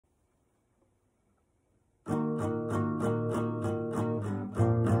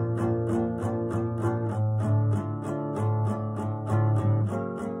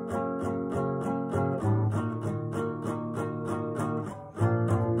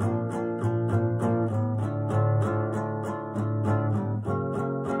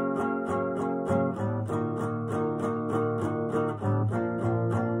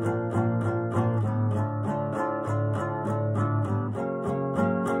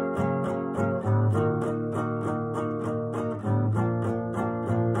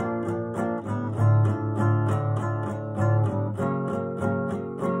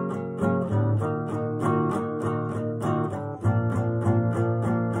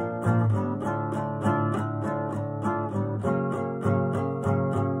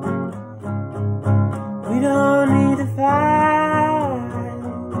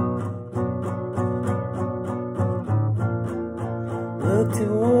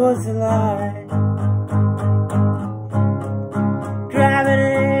was a lie.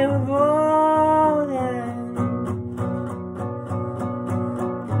 Gravity was golden.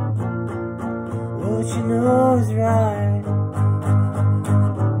 What you know is right.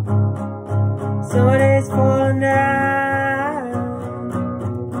 Somebody's falling down.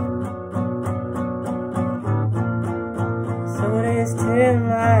 Somebody's telling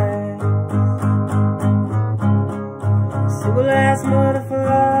lies. Single last motherfucker.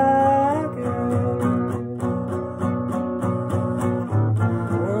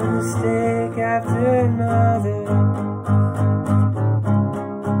 One mistake after another.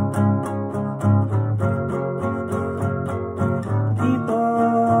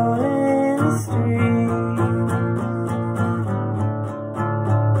 People in the street,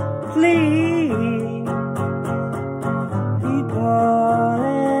 please. People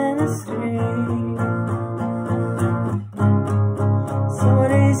in the street.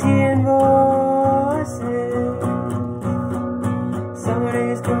 Somebody's hearing voices.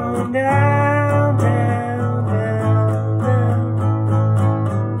 Somebody's going down, down, down, down.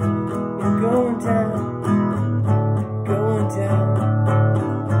 You're going down, going down.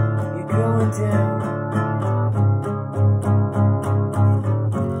 You're going down.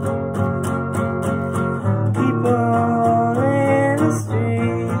 People in the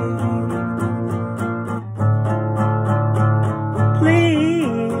street,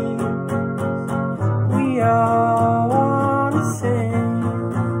 please. We all wanna sing.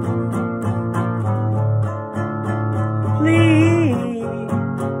 Please,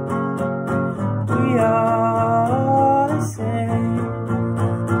 we all wanna sing.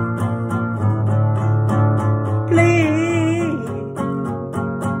 Please,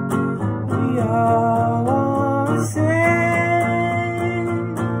 we all wanna sing.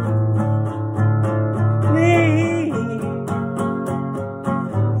 Please,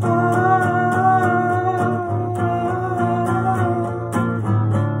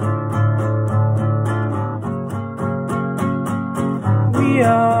 we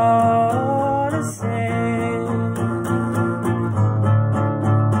all the same.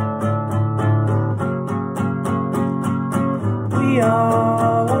 We all